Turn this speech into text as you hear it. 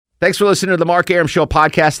Thanks for listening to the Mark Arum Show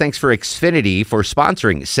podcast. Thanks for Xfinity for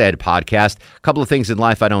sponsoring said podcast. A couple of things in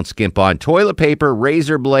life I don't skimp on. Toilet paper,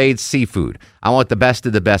 razor blades, seafood. I want the best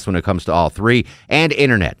of the best when it comes to all three. And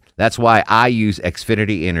internet. That's why I use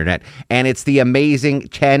Xfinity Internet. And it's the amazing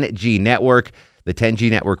 10G network. The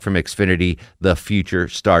 10G network from Xfinity. The future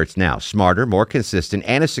starts now. Smarter, more consistent,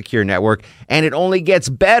 and a secure network. And it only gets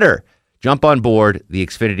better. Jump on board the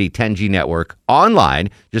Xfinity 10G network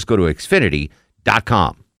online. Just go to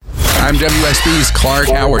Xfinity.com. I'm WSB's Clark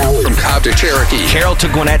Howard from Cobb to Cherokee, Carroll to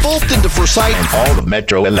Gwinnett, Fulton to Forsyth, and all of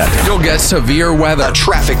Metro 11. You'll get severe weather, a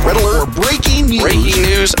traffic red alert, or breaking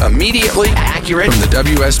news immediately accurate from the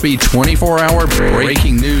WSB 24-hour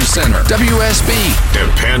Breaking News Center. WSB.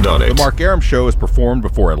 Depend on it. The Mark Arum Show is performed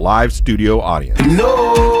before a live studio audience.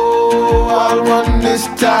 No, I want this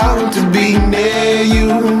town to be near you.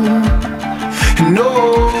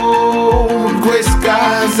 No gray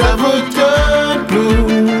skies ever turn blue.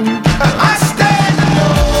 I stand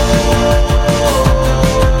alone.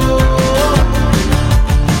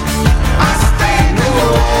 I stand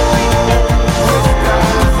alone.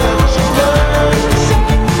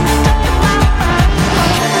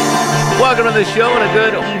 Welcome to the show and a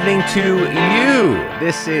good evening to you.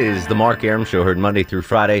 This is the Mark Arum Show, heard Monday through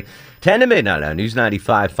Friday, 10 to midnight on News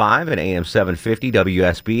 95.5 and AM 750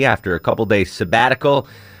 WSB. After a couple days sabbatical,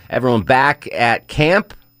 everyone back at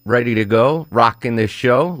camp, ready to go, rocking this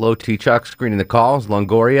show. Low T Chuck screening the calls.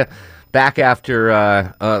 Longoria back after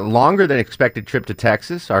a longer than expected trip to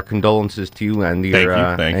Texas. Our condolences to you and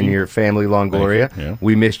your family, Longoria. Yeah.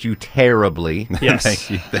 We missed you terribly. Yes. Thank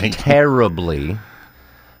you. Terribly.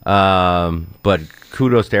 But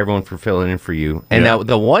kudos to everyone for filling in for you. And now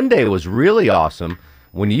the one day was really awesome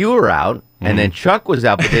when you were out, and then Chuck was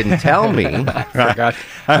out but didn't tell me. I forgot.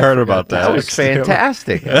 I heard about that. That was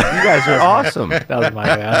fantastic. You guys are awesome. That was my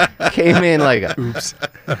bad. Came in like a Oops.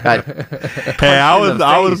 Hey, I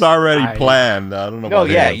was already planned. I don't know. No, about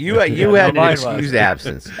yeah, him. you had an excused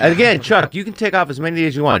absence. And again, Chuck, you can take off as many days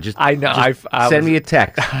as you want. Just I know. Send me a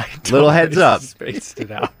text. Little heads up. Spaced it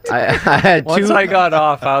out. I had Once two. I got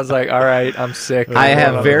off, I was like, all right, I'm sick. I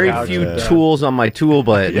have I'm very out. few tools on my tool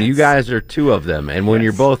belt, and you guys are two of them. And when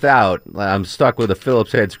you're both out, I'm stuck with a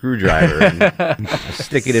Phillips head screwdriver and I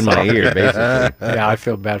stick it in my ear, basically. Yeah, I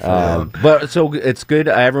feel bad for them. But so it's good.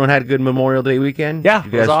 Everyone had a good Memorial Day weekend. Yeah,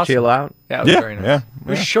 you it was guys awesome. chill out. Yeah, it was very nice. Yeah. It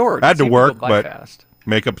was short. I had to It seemed go work, by but fast.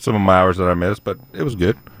 make up some of my hours that I missed, but it was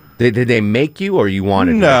good. Did they make you, or you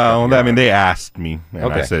wanted? No, to I mean, they asked me, and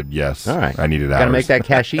Okay. I said yes. All right, I needed hours. Got to make that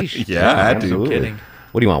cashish. Yeah, I had to. absolutely. Kidding.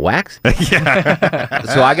 What do you want, wax? Yeah.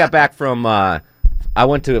 So I got back from. I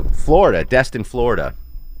went to Florida, Destin, Florida,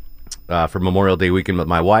 for Memorial Day weekend with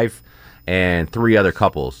my wife and three other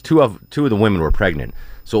couples. Two of the women were pregnant,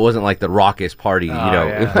 so it wasn't like the raucous party,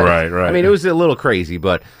 yeah. Right. I mean, it was a little crazy,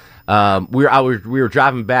 but we were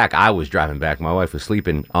driving back. I was driving back. My wife was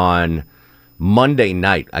sleeping on Monday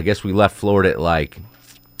night. I guess we left Florida at like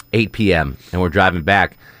 8 p.m. and we're driving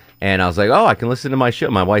back. And I was like, oh, I can listen to my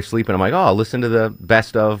show. My wife's sleeping. I'm like, oh, I'll listen to the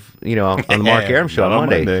best of, on the Mark Arum show on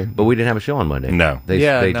Monday. But we didn't have a show on Monday. No. They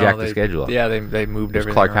jacked the schedule up. Yeah, they moved It was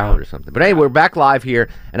everything Clark around. Howard or something. But anyway, we're back live here,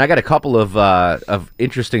 and I got a couple of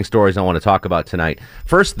interesting stories I want to talk about tonight.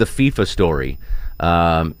 First, the FIFA story.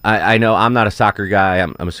 I know I'm not a soccer guy.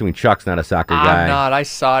 I'm assuming Chuck's not a soccer guy. I'm not. I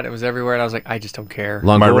saw it. It was everywhere, and I was like, I just don't care.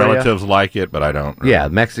 My Longoria? relatives like it, but I don't. Really. Yeah,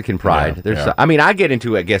 Mexican pride. Yeah. I mean, I get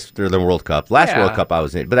into it, I guess, through the World Cup. Last World Cup I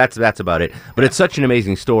was in, but that's about it. But it's such an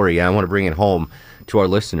amazing story. I want to bring it home to our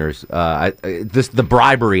listeners. The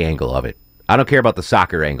bribery angle of it. I don't care about the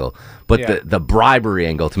soccer angle, but the bribery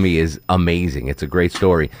angle to me is amazing. It's a great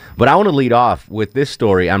story. But I want to lead off with this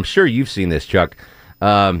story. I'm sure you've seen this, Chuck.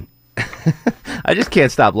 I just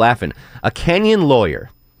can't stop laughing. A Kenyan lawyer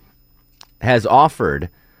has offered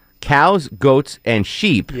cows, goats, and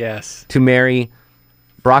sheep to marry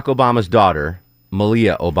Barack Obama's daughter,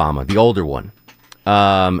 Malia Obama, the older one.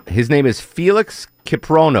 His name is Felix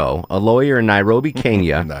Kiprono, a lawyer in Nairobi,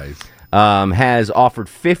 Kenya. Nice. Has offered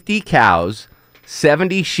 50 cows,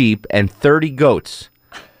 70 sheep, and 30 goats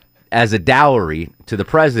as a dowry to the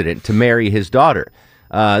president to marry his daughter.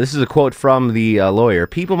 This is a quote from the lawyer.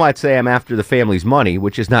 People might say I'm after the family's money,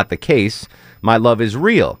 which is not the case. My love is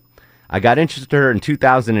real. I got interested in her in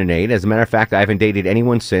 2008. As a matter of fact, I haven't dated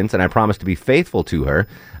anyone since, and I promise to be faithful to her.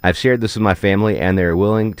 I've shared this with my family, and they're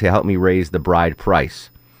willing to help me raise the bride price.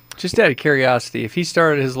 Just out of curiosity, if he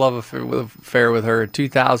started his love affair with her in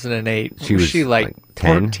 2008, was she like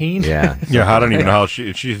 10? 14? Yeah. Yeah, I don't even know how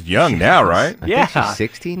she's young now, right? Yeah. I think she's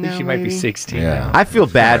 16 now, She might be maybe? 16 Yeah. now. I feel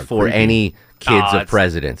bad kinda for creepy. any kids of it's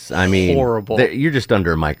presidents. I mean, horrible. you're just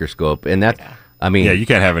under a microscope, and I mean, Yeah, you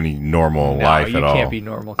can't have any normal life at all. You can't be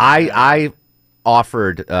normal. I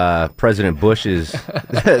offered President Bush's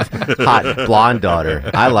hot blonde daughter.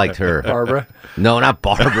 I liked her. Barbara? No, not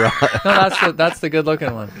Barbara. No, that's the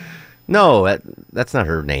good-looking one. No, that's not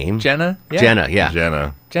her name. Jenna? Yeah. Jenna, yeah.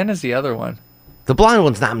 Jenna. Jenna's the other one. The blonde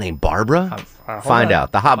one's not named Barbara. Hold Find on.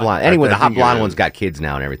 out. The hot blonde. Anyway, the hot think it blonde is. one's got kids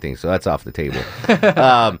now and everything, so that's off the table.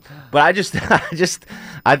 But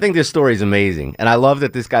I think this story is amazing, and I love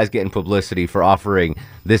that this guy's getting publicity for offering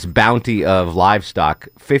this bounty of livestock: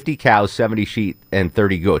 50 cows, 70 sheep, and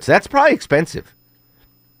 30 goats. That's probably expensive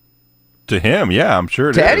To him, yeah, I'm sure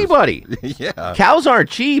it to is. anybody. Yeah. Cows aren't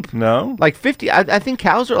cheap. No? Like 50. I think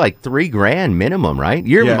cows are like $3,000 minimum, right?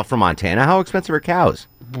 You're Yeah. from Montana. How expensive are cows?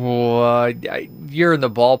 Well, you're in the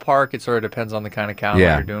ballpark. It sort of depends on the kind of cow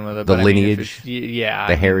Yeah. that you're doing with it. The but I mean, if lineage, it's- yeah,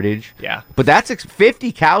 The heritage. Yeah. But that's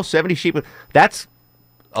 50 cows, 70 sheep. That's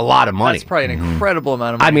a lot of money. That's probably an incredible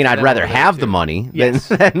amount of money. I mean, for I'd them rather over there, have too. the money Yes.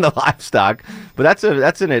 than the livestock, but that's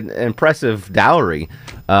an impressive dowry.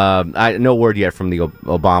 No word yet from the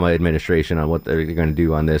Obama administration on what they're going to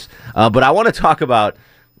do on this. But I want to talk about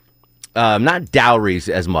not dowries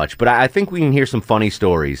as much, but I think we can hear some funny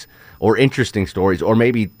stories or interesting stories or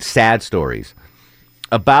maybe sad stories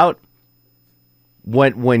about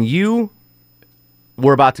when you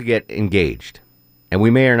were about to get engaged. And we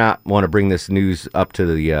may or not want to bring this news up to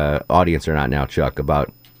the audience or not now, Chuck,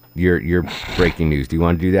 about your breaking news. Do you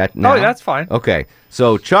want to do that now? Oh, that's fine. Okay.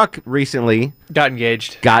 So Chuck recently Got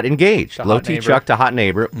engaged. got engaged. To Low hot T neighbor. Chuck to hot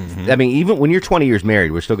neighbor. I mean, even when you're 20 years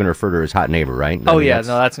married, we're still going to refer to her as hot neighbor, right? I Oh, mean, yeah.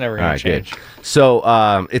 No, that's never all going to right, change. good.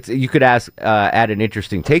 So it's you could add an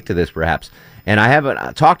interesting take to this, perhaps. And I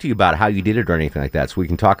haven't talked to you about how you did it or anything like that, so we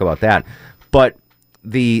can talk about that. But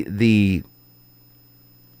the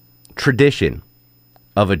tradition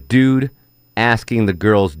of a dude asking the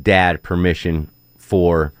girl's dad permission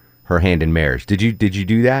for her hand in marriage. Did you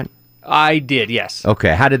do that? I did, yes.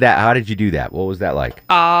 Okay. How did you do that? What was that like?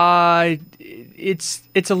 It's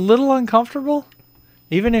a little uncomfortable,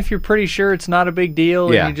 even if you're pretty sure it's not a big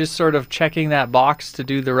deal. Yeah. And you're just sort of checking that box to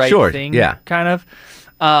do the right Sure, thing. yeah. Kind of.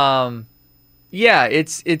 Yeah,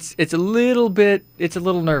 it's a little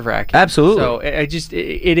nerve wracking. Absolutely. So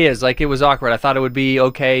it is like it was awkward. I thought it would be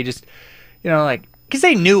okay, just like. Because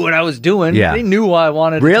they knew what I was doing. Yeah. They knew I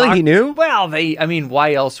wanted to Really? talk. He knew? Well, I mean,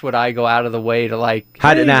 why else would I go out of the way to like...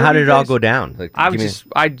 How did "Hey, what do it you all guys-" go down? Like, I give was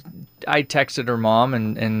me- I texted her mom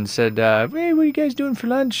and said, hey, what are you guys doing for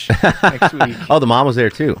lunch next week? Oh, the mom was there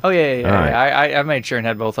too. Oh, yeah. All right. I made sure and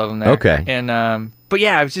had both of them there. Okay. And, but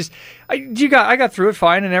yeah, I was just... I got through it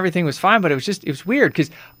fine and everything was fine, but it was weird because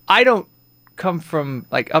I don't come from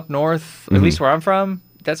like up north, Mm-hmm. at least where I'm from.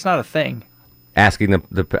 That's not a thing. Asking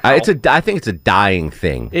I think it's a dying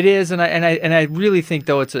thing. It is, and I really think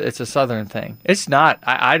though it's a southern thing. It's not.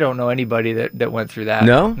 I don't know anybody that went through that.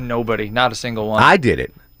 No? Nobody, not a single one. I did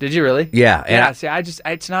it. Did you really? Yeah, and Yeah.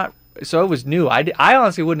 It's not. So it was new. I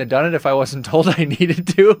honestly wouldn't have done it if I wasn't told I needed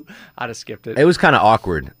to. I'd have skipped it. It was kind of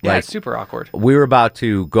awkward. Yeah, Like, it's super awkward. we were about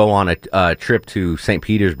to go on a trip to St.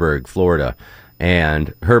 Petersburg, Florida,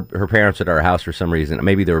 and her parents at our house for some reason.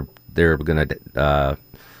 Maybe they were gonna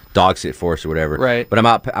dog sit for us or whatever. Right. But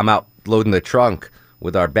I'm out loading the trunk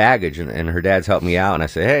with our baggage, and her dad's helped me out. And I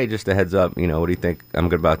say, hey, just a heads up, what do you think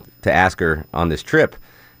I'm about to ask her on this trip?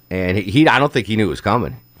 And I don't think he knew it was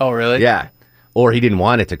coming. Oh, really? Yeah. Or he didn't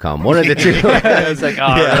want it to come. One of the two. It's like,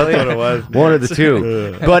 oh, really? That's what it was. One of the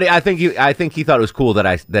two. But I think he thought it was cool that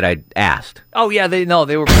I asked. Oh, yeah. They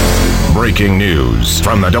were. Breaking news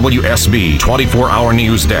from the WSB 24-hour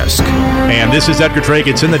news desk. And this is Edgar Drake.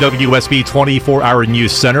 It's in the WSB 24-hour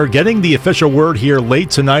news center. Getting the official word here late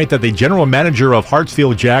tonight that the general manager of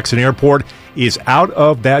Hartsfield-Jackson Airport is out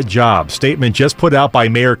of that job. Statement just put out by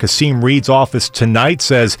Mayor Kasim Reed's office tonight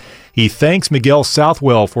says he thanks Miguel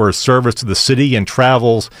Southwell for his service to the city and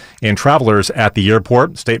travelers at the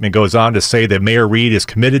airport. Statement goes on to say that Mayor Reed is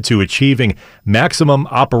committed to achieving maximum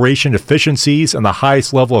operation efficiencies and the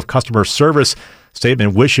highest level of customer service.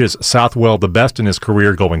 Statement wishes Southwell the best in his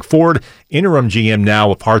career going forward. Interim GM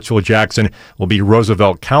now of Hartsfield-Jackson will be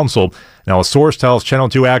Roosevelt Council. Now, a source tells Channel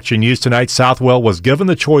 2 Action News tonight Southwell was given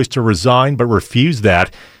the choice to resign but refused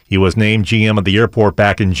that. He was named GM of the airport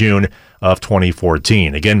back in June of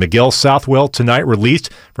 2014. Again, Miguel Southwell tonight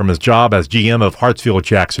released from his job as GM of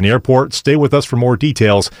Hartsfield-Jackson Airport. Stay with us for more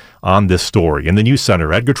details on this story. In the news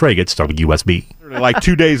center, Edgar Tragetz, WSB. Like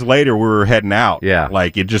 2 days later, we were heading out. Yeah.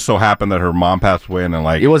 Like, it just so happened that her mom passed away, and then,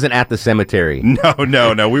 like... It wasn't at the cemetery.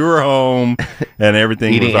 No. We were home, and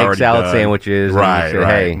everything Eating was already egg salad done. sandwiches. Right, and you say,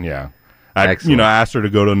 right. Hey. Yeah. I asked her to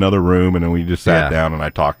go to another room, and then we just sat down and I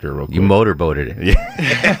talked to her real quick. You motorboated it.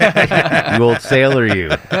 Yeah. You old sailor, you.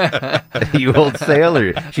 You old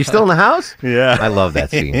sailor. She's still in the house? Yeah. I love that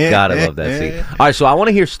scene. God, I love that scene. All right, so I want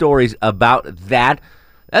to hear stories about that.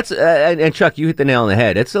 That's and Chuck, you hit the nail on the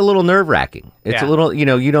head. It's a little nerve-wracking. It's a little, you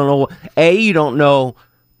don't know. You don't know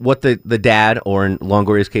what the dad, or in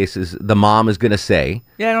Longoria's cases, the mom is going to say.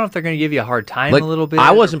 Yeah, I don't know if they're going to give you a hard time a little bit.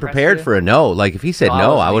 I wasn't prepared for a no. Like, if he said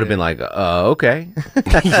no, I would have been like, okay.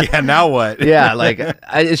 Yeah, now what? Yeah, like,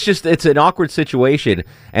 it's an awkward situation,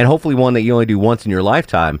 and hopefully one that you only do once in your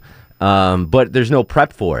lifetime, but there's no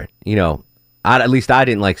prep for it. At least I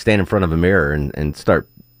didn't, stand in front of a mirror and start.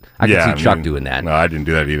 I can see Chuck doing that. No, I didn't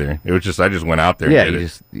do that either. It was I just went out there. Yeah, and did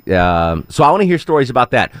it. So I want to hear stories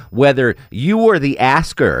about that. Whether you were the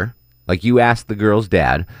asker, like you asked the girl's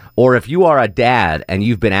dad, or if you are a dad and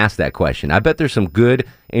you've been asked that question. I bet there's some good,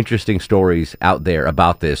 interesting stories out there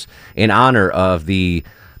about this in honor of the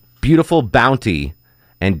beautiful bounty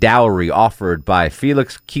and dowry offered by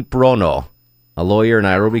Felix Kiprono, a lawyer in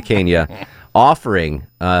Nairobi, Kenya, offering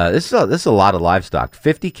this is a lot of livestock: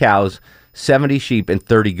 50 cows. 70 sheep and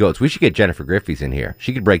 30 goats. We should get Jennifer Griffiths in here.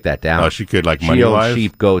 She could break that down. Oh, she could, She money-wise? owns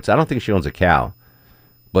sheep, goats. I don't think she owns a cow.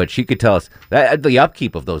 But she could tell us that the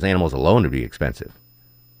upkeep of those animals alone would be expensive.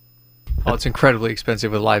 Oh, it's incredibly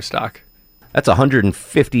expensive with livestock. That's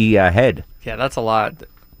 150 head. Yeah, that's a lot.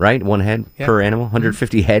 Right? One head per animal?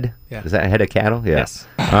 150 head? Yeah. Is that a head of cattle? Yeah. Yes.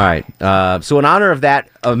 All right. So in honor of that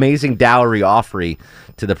amazing dowry offering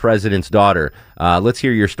to the president's daughter, let's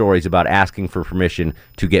hear your stories about asking for permission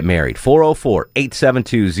to get married.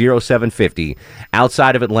 404-872-0750.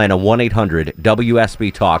 Outside of Atlanta,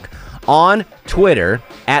 1-800-WSB-TALK. On Twitter,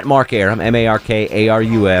 at Mark Arum,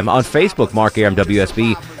 MarkArum. On Facebook, Mark Arum,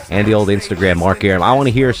 WSB. And the old Instagram, Mark Arum. I want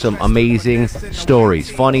to hear some amazing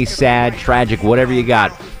stories. Funny, sad, tragic, whatever you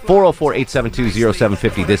got.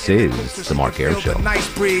 404-872-0750. This is The Mark Arum Show.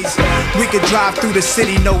 Nice breeze. We could drive through the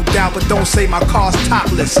city, no doubt, but don't say my car's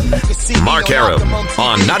topless. Mark Arum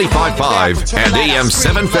on 95.5 and AM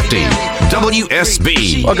 750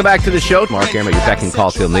 WSB. Welcome back to the show. Mark Arum at your beck and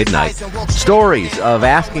call till midnight. Stories of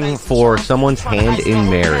asking for someone's hand in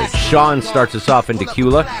marriage. Sean starts us off in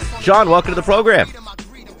Tequila. Sean, welcome to the program.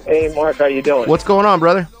 Hey, Mark, how you doing? What's going on,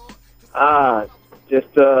 brother?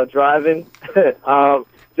 Just driving.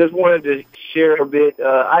 Just wanted to share a bit.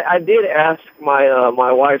 I did ask my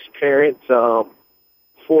wife's parents for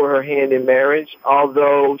her hand in marriage,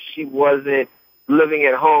 although she wasn't living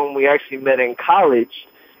at home. We actually met in college.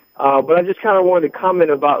 But I just kind of wanted to comment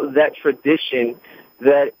about that tradition,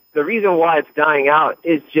 that the reason why it's dying out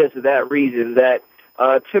is just that reason, that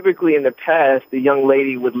typically in the past, the young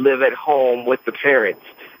lady would live at home with the parents.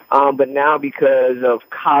 But now because of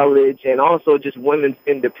college and also just women's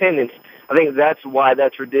independence, I think that's why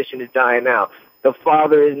that tradition is dying out. The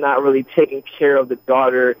father is not really taking care of the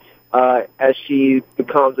daughter as she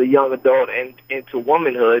becomes a young adult and into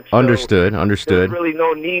womanhood. So Understood. There's really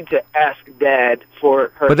no need to ask dad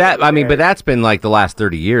for her. But that's been like the last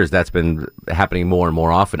 30 years. That's been happening more and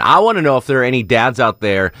more often. I want to know if there are any dads out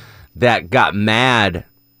there that got mad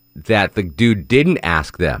that the dude didn't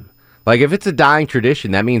ask them. Like, if it's a dying tradition,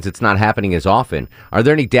 that means it's not happening as often. Are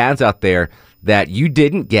there any dads out there that you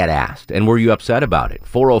didn't get asked, and were you upset about it?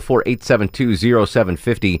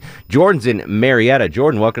 404-872-0750. Jordan's in Marietta.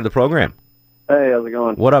 Jordan, welcome to the program. Hey, how's it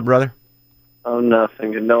going? What up, brother? Oh,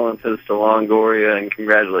 nothing. Condolences to Longoria, and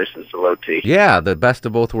congratulations to Low T. Yeah, the best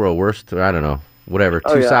of both worlds. Worst, I don't know. Whatever.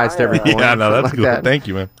 Two sides to every coin. Yeah, no, that's like cool. That. Thank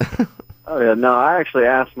you, man. Oh, yeah. No, I actually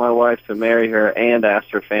asked my wife to marry her and asked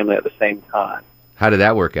her family at the same time. How did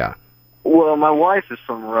that work out? Well, my wife is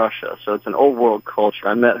from Russia, so it's an old world culture.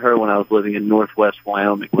 I met her when I was living in northwest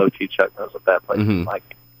Wyoming. Low T Chuck knows what that place is like.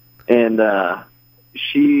 And I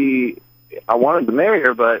wanted to marry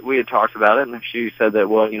her, but we had talked about it, and she said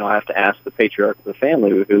that, well, I have to ask the patriarch of the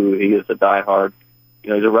family, who he is a diehard,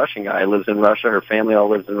 he's a Russian guy. He lives in Russia. Her family all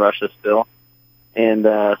lives in Russia still. And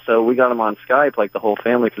so we got him on Skype, like the whole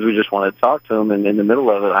family, because we just wanted to talk to him. And in the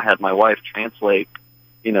middle of it, I had my wife translate,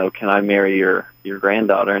 can I marry your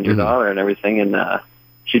granddaughter and your daughter and everything? And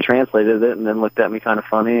she translated it and then looked at me kind of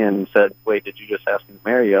funny and said, wait, did you just ask me to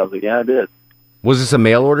marry you? I was like, yeah, I did. Was this a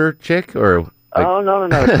mail order chick or? Oh, no.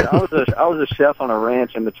 I was a chef on a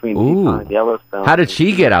ranch in between Teton and Yellowstone. How did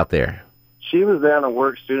she get out there? She was there on a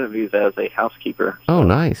work student visa as a housekeeper. Oh,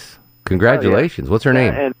 nice. Congratulations. What's her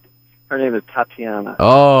name? And her name is Tatiana.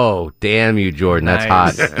 Oh, damn you, Jordan. That's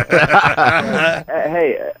hot.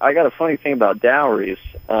 Hey, I got a funny thing about dowries.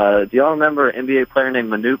 Do y'all remember an NBA player named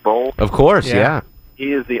Manute Bol? Of course, yeah.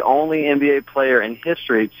 He is the only NBA player in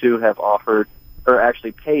history to have offered or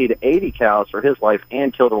actually paid 80 cows for his life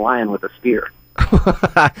and killed a lion with a spear.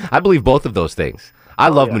 I believe both of those things. I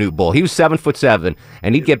love Manute Bol. He was 7'7",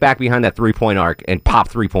 and he'd get back behind that three-point arc and pop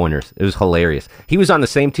three-pointers. It was hilarious. He was on the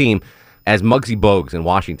same team as Muggsy Bogues in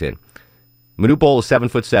Washington. Manute Bol is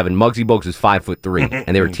 7'7", Muggsy Bogues is 5'3",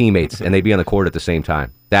 and they were teammates, and they'd be on the court at the same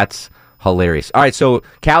time. That's hilarious. All right, so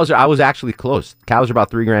cows I was actually close. Cows are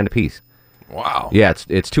about $3,000 a piece. Wow. Yeah,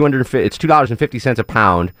 it's $2.50 a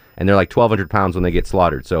pound, and they're like 1,200 pounds when they get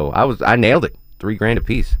slaughtered. So I nailed it. $3,000 a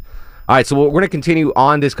piece. All right, so we're going to continue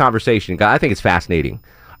on this conversation. I think it's fascinating.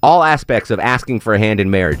 All aspects of asking for a hand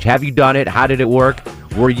in marriage. Have you done it? How did it work?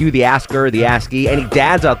 Were you the asker or the askee? Any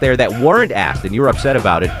dads out there that weren't asked and you were upset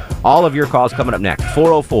about it? All of your calls coming up next.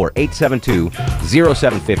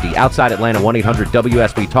 404-872-0750. Outside Atlanta,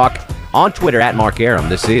 1-800-WSB Talk. On Twitter, at Mark Arum.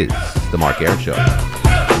 This is The Mark Arum Show.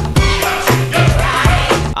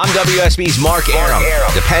 I'm WSB's Mark Arum.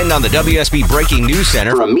 Depend on the WSB Breaking News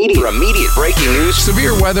Center for immediate breaking news,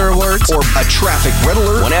 Severe weather alerts, or a traffic red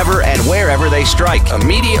alert. whenever and wherever they strike.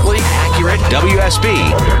 Immediately Accurate WSB.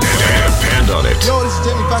 Depend on it. Yo, this is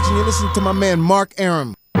Jamie Foxx, and you're listening to my man Mark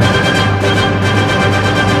Arum.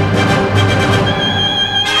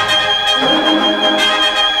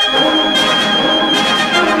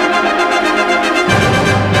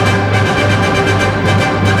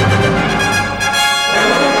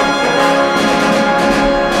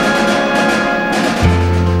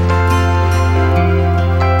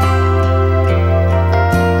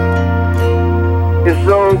 It's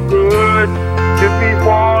so good to be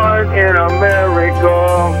born in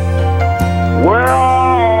America, where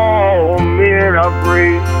all men are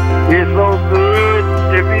free. It's so good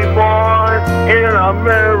to be born in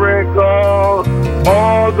America,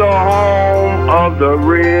 all the home of the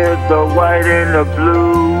red, the white, and the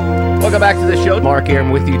blue. Welcome back to the show. Mark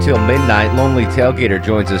Arum with you till midnight. Lonely Tailgater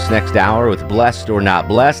joins us next hour with Blessed or Not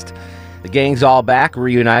Blessed. The gang's all back,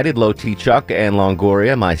 reunited. Low T Chuck and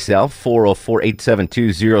Longoria, myself.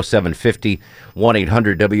 404-872-0750,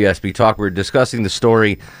 1-800-WSB Talk. We're discussing the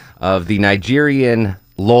story of the Nigerian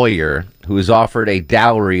lawyer who was offered a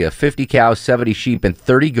dowry of 50 cows, 70 sheep, and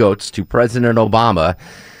 30 goats to President Obama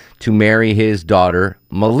to marry his daughter,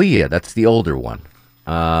 Malia. That's the older one.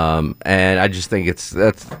 And I just think it's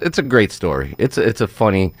a great story. It's a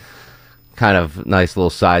funny, kind of nice little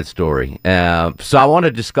side story. So I want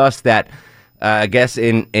to discuss that. I guess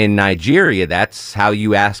in Nigeria, that's how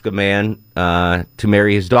you ask a man to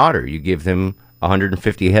marry his daughter. You give him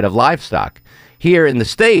 150 head of livestock. Here in the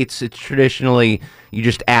States, it's traditionally you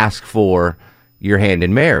just ask for your hand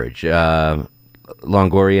in marriage.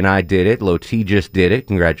 Longoria and I did it. Low T just did it.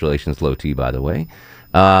 Congratulations, Low T, by the way.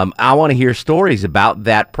 I want to hear stories about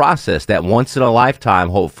that process, that once in a lifetime,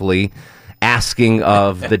 hopefully, asking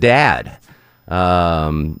of the dad.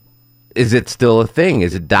 Is it still a thing?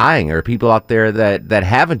 Is it dying? Are people out there that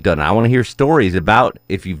haven't done it? I want to hear stories about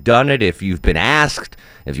if you've done it, if you've been asked,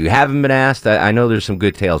 if you haven't been asked. I know there's some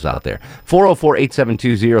good tales out there.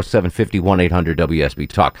 404-872-0750, 1-800-WSB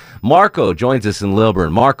Talk. Marco joins us in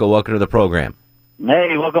Lilburn. Marco, welcome to the program.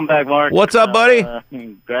 Hey, welcome back, Mark. What's up, buddy?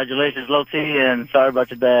 Congratulations, Low T, and sorry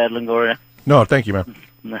about your dad, Longoria. No, thank you, man.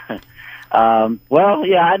 Well,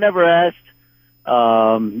 yeah, I never asked,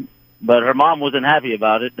 but her mom wasn't happy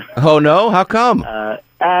about it. Oh, no? How come?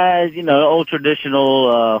 As, old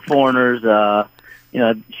traditional foreigners,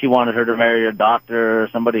 she wanted her to marry a doctor,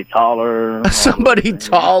 somebody taller. Somebody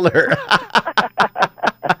taller.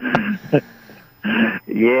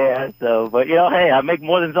 Yeah, but hey, I make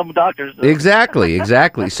more than some doctors. So. Exactly.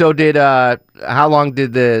 So how long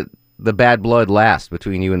did the bad blood last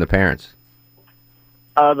between you and the parents?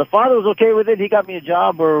 The father was okay with it. He got me a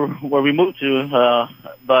job where we moved to,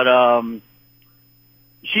 but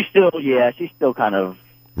she's still kind of.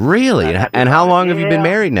 Really? And how long have you been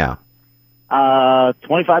married now?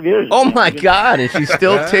 25 years. Oh my God! And she's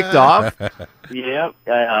still ticked off. Yeah.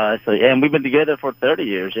 And we've been together for 30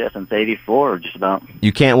 years. Yeah, since '84, just about.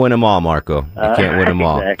 You can't win them all, Marco. You can't win them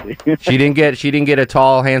all. Exactly. She didn't get a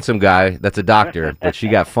tall, handsome guy that's a doctor, but she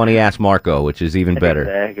got funny ass Marco, which is even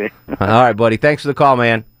better. Exactly. All right, buddy. Thanks for the call,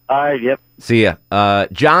 man. All right. Yep. See ya.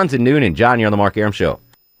 John's in Noonan. John, you're on the Mark Arum Show.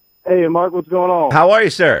 Hey, Mark. What's going on? How are you,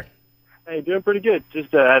 sir? Hey, doing pretty good.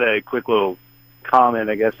 Just had a quick little comment,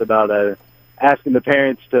 I guess, about asking the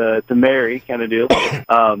parents to marry, kind of deal.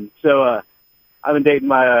 So I've been dating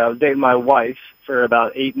my wife for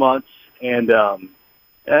about 8 months, and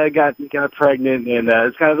I got pregnant, and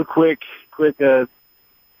it's kind of a quick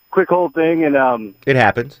whole thing, and it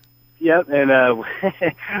happens. Yep, and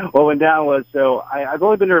what went down was, so I've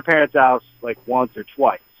only been to her parents' house like once or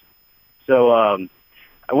twice. So I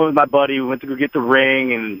went with my buddy. We went to go get the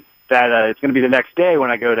ring, and that it's going to be the next day when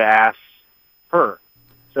I go to ask her.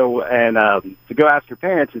 So, and to go ask her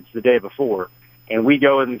parents, it's the day before. And we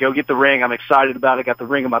go get the ring. I'm excited about it. Got the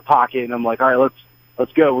ring in my pocket, and I'm like, all right,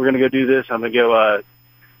 let's go. We're going to go do this. I'm going to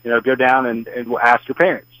go, go down and ask her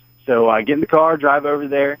parents. So I get in the car, drive over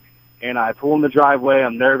there, and I pull in the driveway.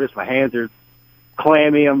 I'm nervous. My hands are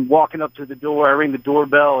clammy. I'm walking up to the door. I ring the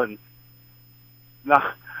doorbell, and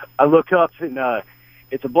I look up, and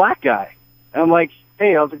it's a black guy. And I'm like,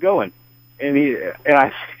 hey, how's it going? And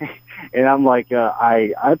I'm like,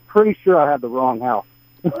 I'm pretty sure I have the wrong house.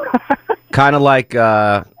 Kind of like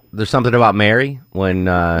there's something about Mary when.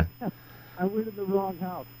 I went to the wrong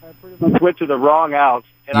house. I pretty much went to the wrong house,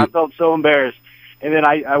 and I felt so embarrassed. And then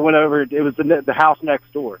I went over. It was the house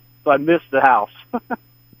next door, so I missed the house.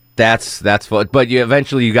 That's fun. But you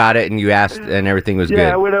eventually got it, and you asked, and everything was good.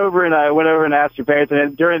 Yeah, I went over and asked her parents,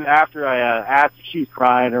 and then after I asked if she was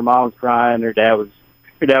crying, her mom was crying, her dad was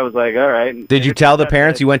like, all right. Did you tell the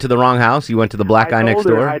parents you went to the wrong house? You went to the black guy next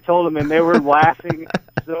door? I told them, and they were laughing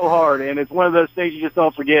so hard. And it's one of those things you just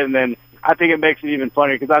don't forget. And then I think it makes it even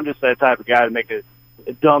funnier because I'm just that type of guy to make a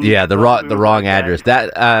dumb. Yeah, the wrong address.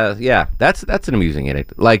 That's an amusing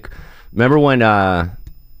edit. Like, remember when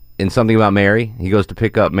in Something About Mary, he goes to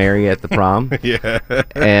pick up Mary at the prom? Yeah.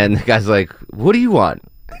 And the guy's like, what do you want?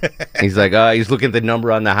 He's like, he's looking at the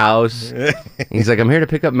number on the house. He's like, I'm here to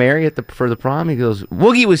pick up Mary for the prom. He goes,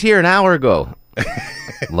 Woogie was here an hour ago.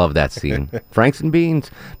 Love that scene. Franks and Beans.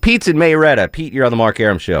 Pete's in Mayeretta. Pete, you're on the Mark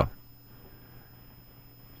Arum Show.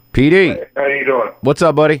 PD. Hey, how you doing? What's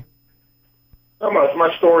up, buddy? Not much.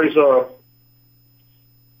 My story's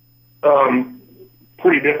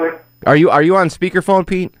pretty different. Are you on speakerphone,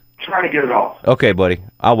 Pete? Trying to get it off. Okay, buddy.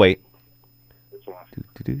 I'll wait.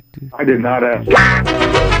 I did not ask family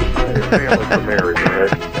for marriage, right?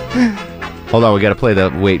 Hold on, we got to play the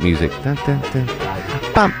wait music. Dun, dun, dun.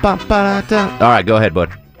 Bum, bum, ba, dun. All right, go ahead,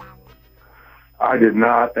 bud. I did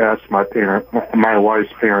not ask my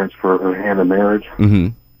wife's parents for her hand in marriage, Mm-hmm.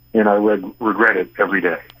 and I regret it every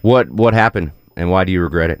day. What happened, and why do you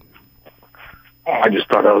regret it? I just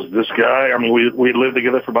thought I was this guy. I mean, we lived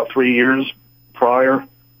together for about 3 years prior,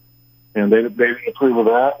 and they didn't approve of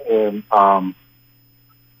that, and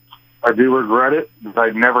I do regret it, but I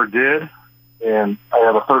never did. And I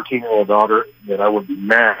have a 13-year-old daughter that I would be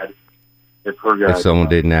mad if her guy. If someone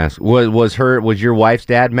didn't ask, was your wife's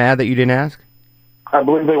dad mad that you didn't ask? I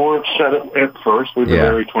believe they were upset at first. We've been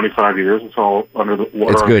married 25 years. It's all under the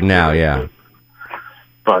water. It's good now, yeah.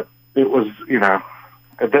 But it was,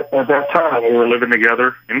 at that time we were living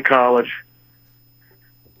together in college,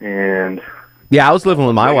 and yeah, I was living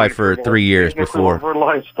with my wife for 3 years before. Her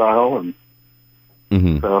lifestyle and.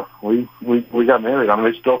 Mm-hmm. So we got married. I mean,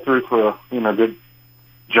 they still threw for a good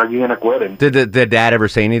gigantic wedding. Did the dad ever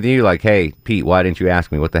say anything to you like, "Hey, Pete, why didn't you ask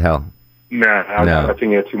me? What the hell?" Nah, I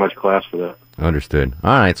think he had too much class for that. Understood.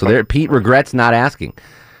 All right, so there, Pete regrets not asking.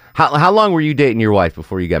 How long were you dating your wife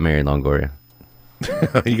before you got married, Longoria?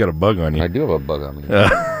 You got a bug on you. I do have a bug on me.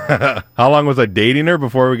 How long was I dating her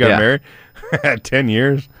before we got married? 10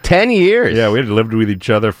 years. 10 years? Yeah, we had lived with each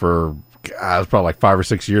other for, it was probably like 5 or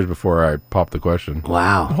 6 years before I popped the question.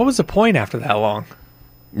 Wow. What was the point after that long?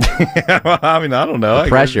 Well, I mean, I don't know. The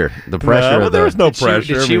pressure. No, there was no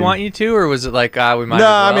pressure. Did she want you to, or was it like, we might? No,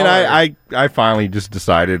 as well, I mean, I finally just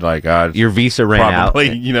decided like, your visa ran out.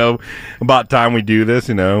 Probably, about time we do this.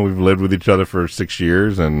 We've lived with each other for 6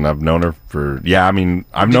 years, and I've known her for I've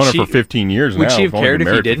known her for 15 years now. Would she have cared if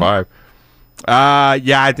you didn't? 5.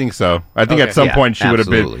 Yeah, I think so. I think at some point she would have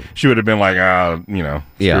been like,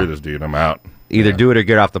 screw this dude, I'm out. Either do it or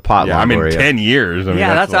get off the pot. Yeah, 10 years. I mean,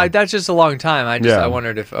 that's just a long time. I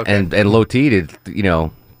wondered if and Loti did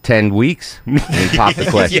 10 weeks and popped the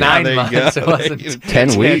question. 9 months. It wasn't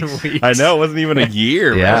 10 weeks. I know, it wasn't even a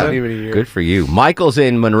year. Yeah, man. Wasn't even a year. Good for you. Michael's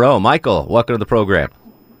in Monroe. Michael, welcome to the program.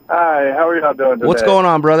 Hi, how are y'all doing today? What's going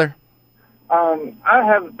on, brother? I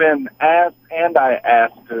have been asked, and I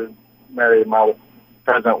asked to marry my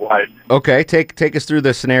present wife. Okay, take us through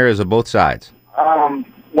the scenarios of both sides.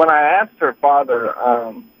 When I asked her father,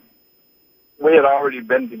 we had already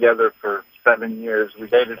been together for 7 years. We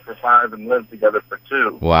dated for 5 and lived together for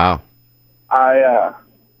 2. Wow. I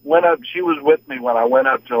went up. She was with me when I went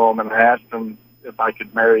up to him, and I asked him if I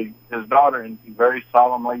could marry his daughter, and he very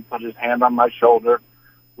solemnly put his hand on my shoulder,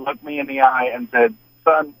 looked me in the eye, and said,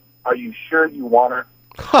 "Son, are you sure you want her?"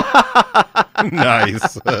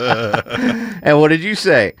 Nice. And what did you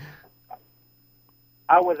say?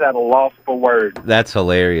 I was at a loss for words. That's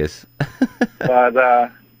hilarious.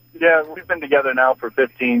 But, we've been together now for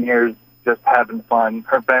 15 years, just having fun.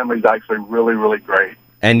 Her family's actually really, really great.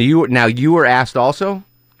 And you were asked also?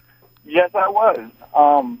 Yes, I was.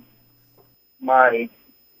 my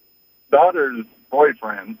daughter's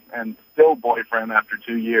boyfriend, and still boyfriend after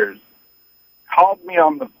 2 years, called me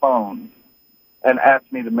on the phone and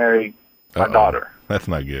asked me to marry my daughter. That's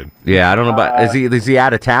not good. Yeah, I don't know about. Is he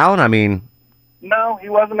out of town? I mean, No, he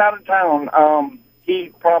wasn't out of town.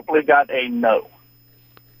 He promptly got a no.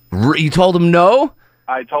 You told him no?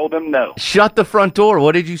 I told him no. Shut the front door.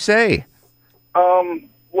 What did you say?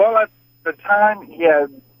 Well, at the time, he had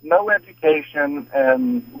no education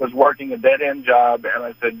and was working a dead-end job, and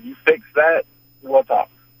I said, you fix that, we'll talk.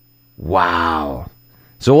 Wow.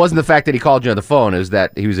 So it wasn't the fact that he called you on the phone, it was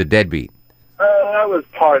that he was a deadbeat. That was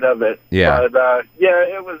part of it. Yeah. But,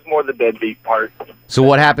 it was more the deadbeat part. So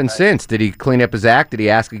what happened since? Did he clean up his act? Did he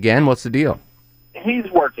ask again? What's the deal? He's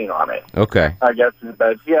working on it. Okay. I guess,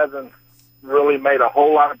 but he hasn't really made a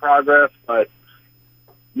whole lot of progress, but,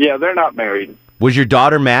 yeah, they're not married. Was your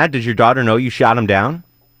daughter mad? Did your daughter know you shot him down?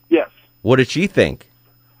 Yes. What did she think?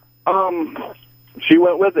 She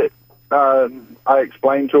went with it. I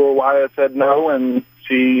explained to her why I said no, and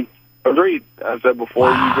she agreed. I said, before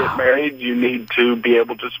you get married, you need to be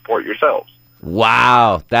able to support yourselves.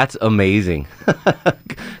 Wow, that's amazing.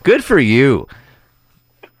 Good for you.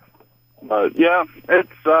 But, yeah,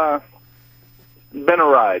 it's been a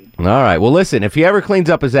ride. All right. Well, listen, if he ever cleans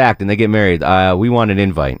up his act and they get married, we want an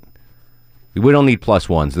invite. We don't need plus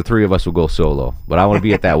ones. The three of us will go solo. But I want to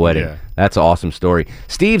be at that wedding. Yeah. That's an awesome story.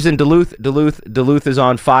 Steve's in Duluth. Duluth is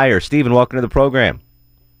on fire. Steven, welcome to the program.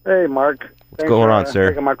 Hey, Mark. What's going on, sir?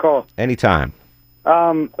 Taking my call. Anytime.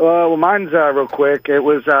 Well, mine's real quick. It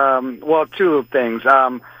was, two things.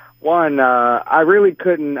 One, I really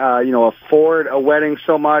couldn't, afford a wedding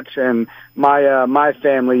so much, and my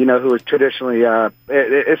family, who is traditionally,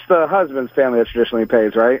 it's the husband's family that traditionally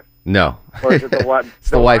pays, right? No. Or is it the what?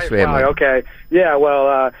 It's the wife's family. Oh, okay. Yeah,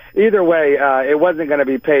 well, either way, it wasn't going to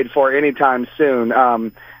be paid for anytime soon.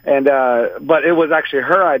 But it was actually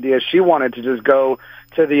her idea. She wanted to just go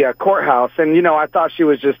to the courthouse, and, I thought she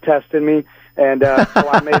was just testing me, and so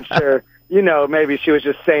I made sure, maybe she was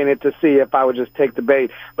just saying it to see if I would just take the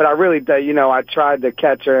bait. But I really, I tried to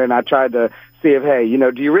catch her, and I tried to see if, hey,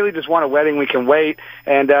 do you really just want a wedding? We can wait.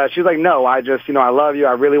 And she was like, no, I just, I love you.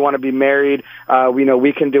 I really want to be married.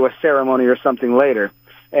 We can do a ceremony or something later.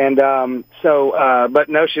 And but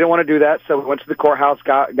no, she didn't want to do that. So we went to the courthouse,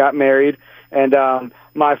 got married. And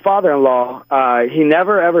my father-in-law, he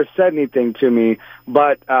never ever said anything to me,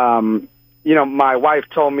 but my wife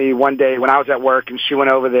told me one day when I was at work and she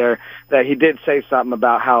went over there that he did say something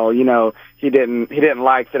about how, he didn't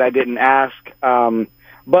like that I didn't ask.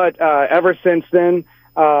 But ever since then,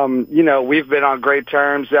 we've been on great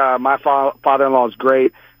terms. My father-in-law is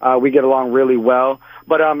great. We get along really well.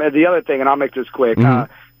 But the other thing, and I'll make this quick,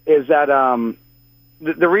 is that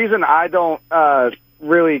the reason I don't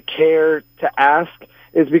really care to ask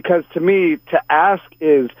is because to me, to ask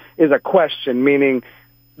is a question, meaning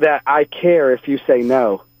that I care if you say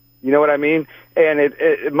no. You know what I mean? And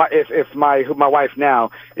if my wife now,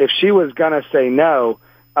 if she was gonna say no,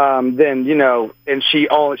 then and she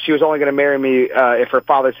was only gonna marry me if her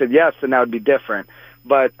father said yes, then that would be different.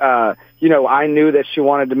 But I knew that she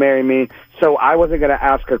wanted to marry me, so I wasn't gonna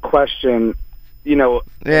ask a question.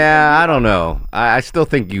 Yeah, I don't know. I still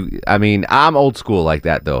think I'm old school like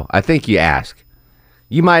that, though. I think you ask.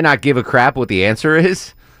 You might not give a crap what the answer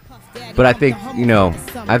is, but I think,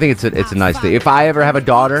 I think it's a nice thing. If I ever have a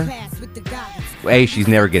daughter, A, she's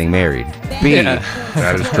never getting married. B,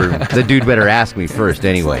 that is true. The dude better ask me first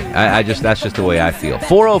anyway. That's just the way I feel.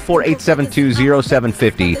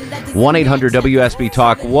 404-872-0750, 1-800-WSB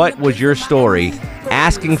Talk. What was your story?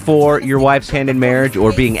 Asking for your wife's hand in marriage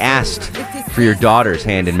or being asked for your daughter's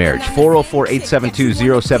hand in marriage?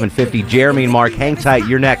 404-872-0750. Jeremy and Mark, hang tight.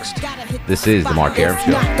 You're next. This is The Mark Arum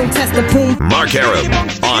Show. Mark Arum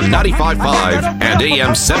on 95.5 and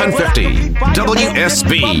AM 750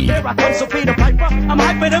 WSB. I'm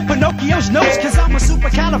hyper than Pinocchio's nose, cause I'm a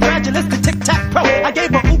supercalifragilistic tic-tac-pro. I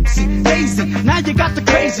gave a oopsie daisy, now you got the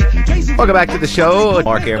crazy. Welcome back to the show.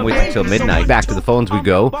 Mark Arum with you till midnight. Back to the phones we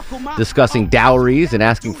go, discussing dowries and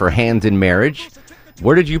asking for hands in marriage.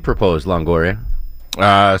 Where did you propose, Longoria?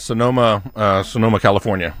 Sonoma,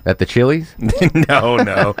 California. At the Chili's?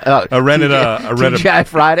 No. I rented TGI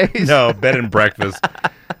Fridays? No, bed and breakfast.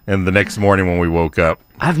 And the next morning when we woke up,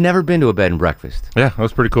 I've never been to a bed and breakfast. Yeah, that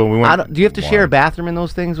was pretty cool. We went. Do you have to share a bathroom in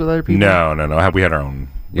those things with other people? No. We had our own.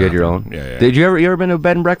 You had your own? Yeah. Did you ever been to a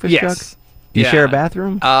bed and breakfast, Yes. Chuck? Do you share a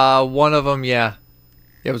bathroom? One of them, yeah.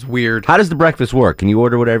 It was weird. How does the breakfast work? Can you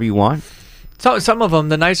order whatever you want? So some of them,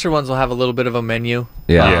 the nicer ones, will have a little bit of a menu.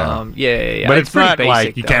 Yeah. Yeah. But it's not pretty like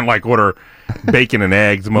basic, you though. can't like order bacon and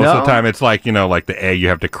eggs. Most of the time, it's like like the egg you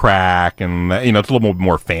have to crack, and it's a little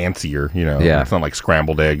more fancier. Yeah. It's not like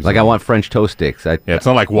scrambled eggs. Like I want French toast sticks. It's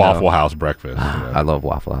not like Waffle House breakfast. I love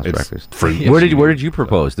Waffle House breakfast. Fruit. Where did you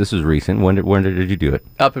propose? This was recent. When did you do it?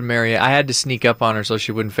 Up in Marietta. I had to sneak up on her so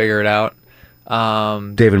she wouldn't figure it out.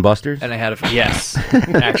 Dave and Buster's? And I had yes,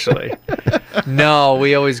 actually. No,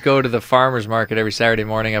 we always go to the farmer's market every Saturday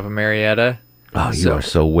morning up in Marietta. Oh, you are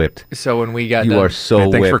so whipped. So when we got You done, are so Hey,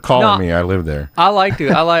 thanks whipped. for calling me. I live there. I like to.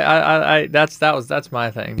 That's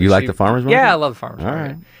my thing. You like the farmer's market? Yeah, I love the farmer's All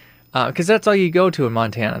market. Because that's all you go to in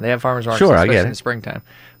Montana. They have farmer's markets, Sure, I especially get in it. the springtime.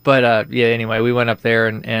 But yeah, anyway, we went up there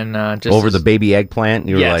and just Over the baby eggplant?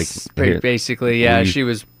 You were yes, like, here. basically, yeah. She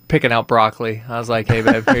was picking out broccoli. I was like, hey,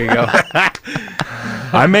 babe, here you go.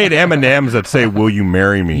 I made M&Ms that say, "Will you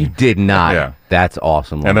marry me?" You did not. Yeah. That's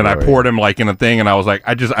awesome. And then I Lori. poured them like in a thing, and I was like,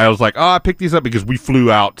 oh, I picked these up because we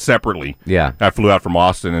flew out separately. Yeah. I flew out from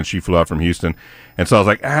Austin, and she flew out from Houston, and so I was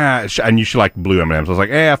like, I knew she liked blue M&Ms. I was like,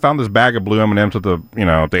 hey, I found this bag of blue M&Ms at the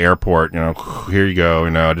at the airport. Here you go.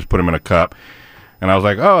 I just put them in a cup, and I was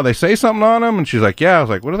like, oh, they say something on them, and she's like, yeah. I was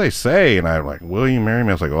like, what do they say? And I'm like, will you marry me?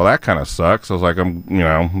 I was like, well, that kind of sucks. I was like,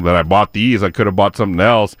 that I bought these. I could have bought something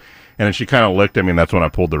else. And then she kind of looked at me, and that's when I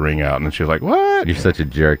pulled the ring out. And then she was like, "What? You're such a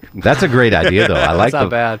jerk." That's a great idea, though. I like not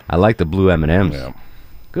bad. I like the blue M&Ms. Yeah.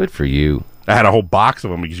 Good for you. I had a whole box of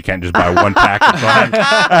them because you can't just buy one package. So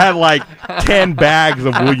I had like 10 bags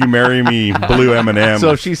of "Will you marry me" blue M&Ms.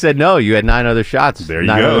 So if she said no, you had 9 other shots. There you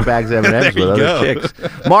 9 go. other bags of M&Ms There with you other go.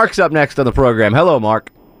 chicks. Mark's up next on the program. Hello, Mark.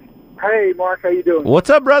 Hey, Mark, how you doing? What's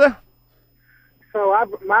up, brother? So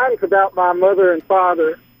mine's about my mother and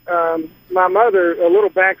father. My mother, a little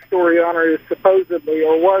backstory on her, is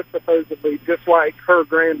was supposedly just like her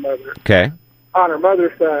grandmother Okay. on her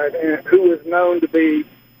mother's side, and who was known to be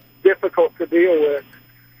difficult to deal with.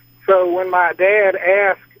 So when my dad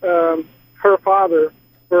asked her father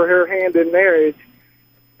for her hand in marriage,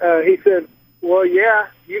 he said, well, yeah,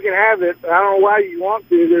 you can have it. I don't know why you want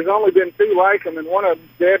to. There's only been 2 like them, and one of them's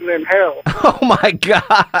dead and in hell. Oh, my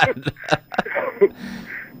God.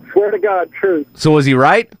 Swear to God, true. So was he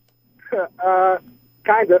right?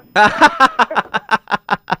 Kind of.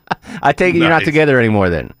 I take it you're not Nice. together anymore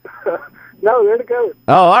then. No, there to go.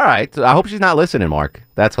 Oh, all right. I hope she's not listening, Mark.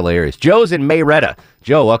 That's hilarious. Joe's in Marietta.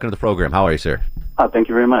 Joe, welcome to the program. How are you, sir? Thank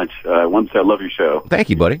you very much. I want to say I love your show. Thank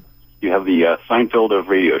you, buddy. You have the Seinfeld of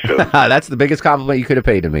radio shows. That's the biggest compliment you could have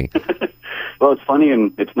paid to me. Well, it's funny,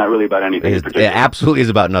 and it's not really about anything in It particular. absolutely is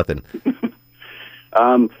about nothing.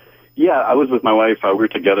 Yeah, I was with my wife. We were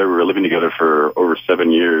together. We were living together for over 7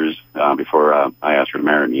 years before I asked her to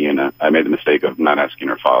marry me, and I made the mistake of not asking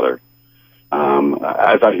her father.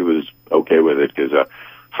 I thought he was okay with it because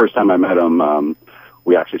first time I met him,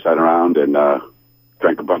 we actually sat around and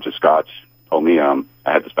drank a bunch of scotch. Told me I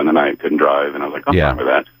had to spend the night, couldn't drive, and I was like, I'm Yeah. fine with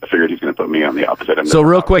that. I figured he's going to put me on the opposite end. So of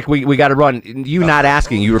the real quick, we got to run. You not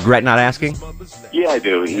asking, you regret not asking? Yeah, I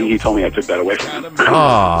do. He told me I took that away from him.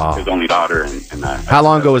 Oh. His only daughter. And How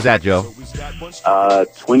long ago was that, Joe?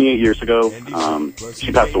 28 years ago.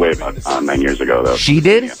 She passed away about 9 years ago, though. She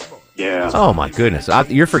did? Yeah. Oh, my goodness.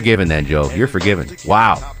 You're forgiven then, Joe. You're forgiven.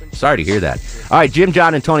 Wow. Sorry to hear that. All right, Jim,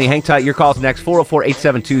 John, and Tony, hang tight. Your call's next,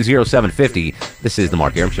 404-872-0750. This is The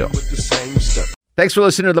Mark Arum Show. Thanks for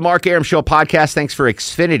listening to the Mark Arum Show podcast. Thanks for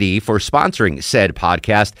Xfinity for sponsoring said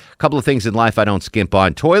podcast. A couple of things in life I don't skimp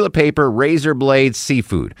on. Toilet paper, razor blades,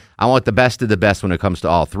 seafood. I want the best of the best when it comes to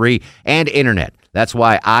all three. And internet. That's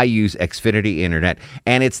why I use Xfinity Internet.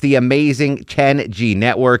 And it's the amazing 10G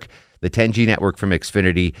network. The 10G network from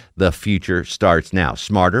Xfinity. The future starts now.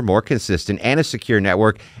 Smarter, more consistent, and a secure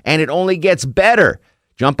network. And it only gets better.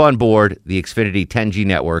 Jump on board the Xfinity 10G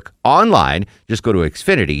network online. Just go to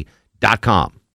Xfinity.com.